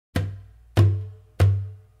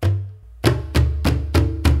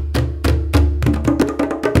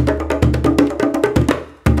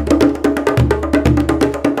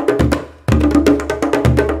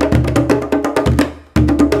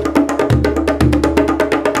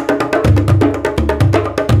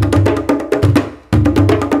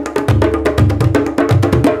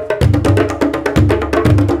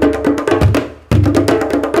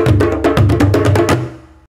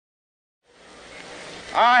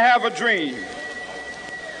I have a dream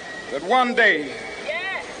that one day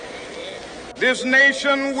this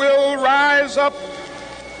nation will rise up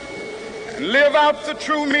and live out the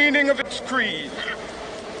true meaning of its creed.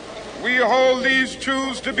 We hold these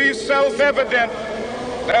truths to be self-evident,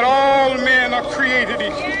 that all men are created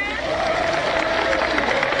equal.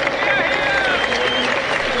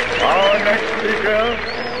 Our next speaker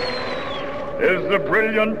is the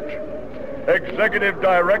brilliant Executive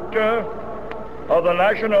Director of the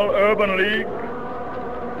National Urban League,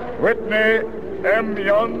 Whitney M.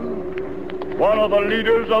 Young, one of the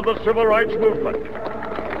leaders of the Civil Rights Movement.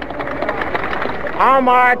 Our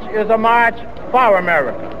march is a march for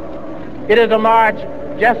America. It is a march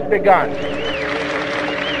just begun.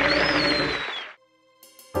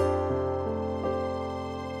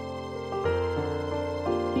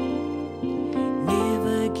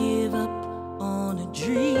 Never give up on a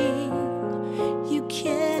dream. You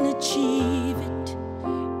can achieve it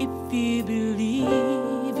if you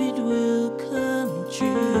believe it will come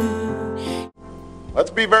true. Let's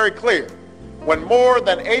be very clear. When more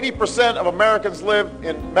than 80% of Americans live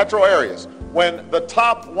in metro areas, when the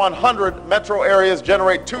top 100 metro areas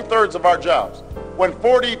generate 2/3 of our jobs, when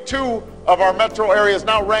 42 of our metro areas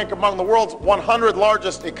now rank among the world's 100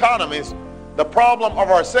 largest economies, the problem of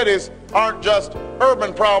our cities aren't just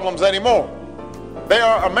urban problems anymore. They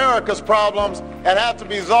are America's problems and have to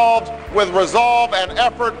be solved with resolve and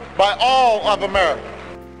effort by all of America.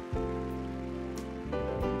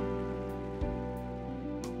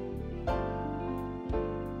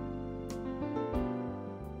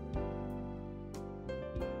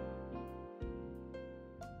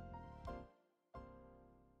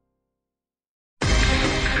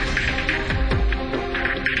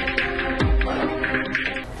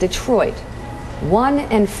 Detroit, 1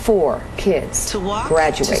 in 4 kids to walk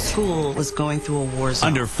graduate. to school was going through a war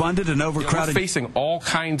zone. Underfunded and overcrowded. We're facing all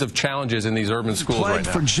kinds of challenges in these urban schools right now. Plagued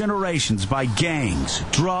for generations by gangs,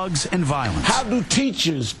 drugs, and violence. How do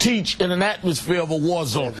teachers teach in an atmosphere of a war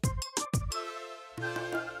zone?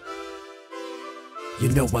 You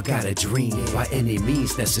know I got a dream, by any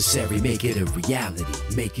means necessary, make it a reality,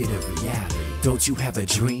 make it a reality. Don't you have a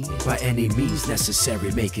dream? By any means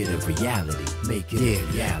necessary, make it a reality, make it a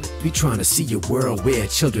reality. We trying to see a world where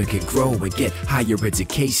children can grow and get higher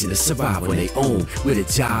education to survive on their own, with a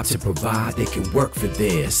job to provide, they can work for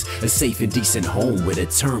theirs, a safe and decent home where the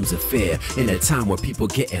terms are fair, in a time where people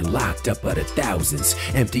getting locked up by the thousands,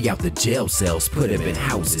 empty out the jail cells, put them in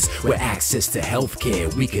houses, where access to health care,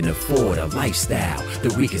 we can afford a lifestyle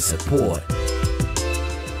that we can support.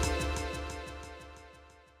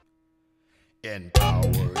 Empower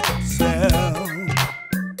yourself.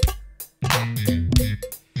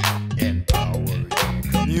 Empower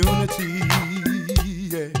your community.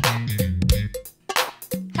 Yeah.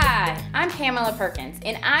 Hi, I'm Pamela Perkins,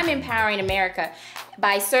 and I'm empowering America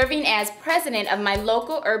by serving as president of my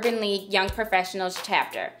local Urban League Young Professionals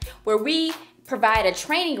chapter, where we provide a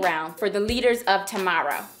training ground for the leaders of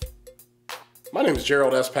tomorrow. My name is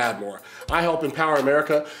Gerald S. Padmore. I help empower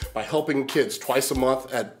America by helping kids twice a month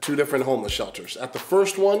at 2 different homeless shelters. At the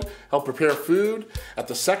first one, help prepare food. At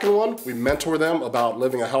the second one, we mentor them about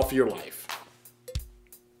living a healthier life.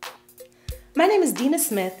 My name is Dina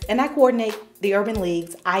Smith, and I coordinate the Urban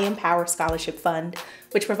League's I Empower Scholarship Fund,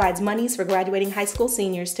 which provides monies for graduating high school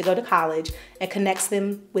seniors to go to college and connects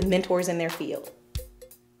them with mentors in their field.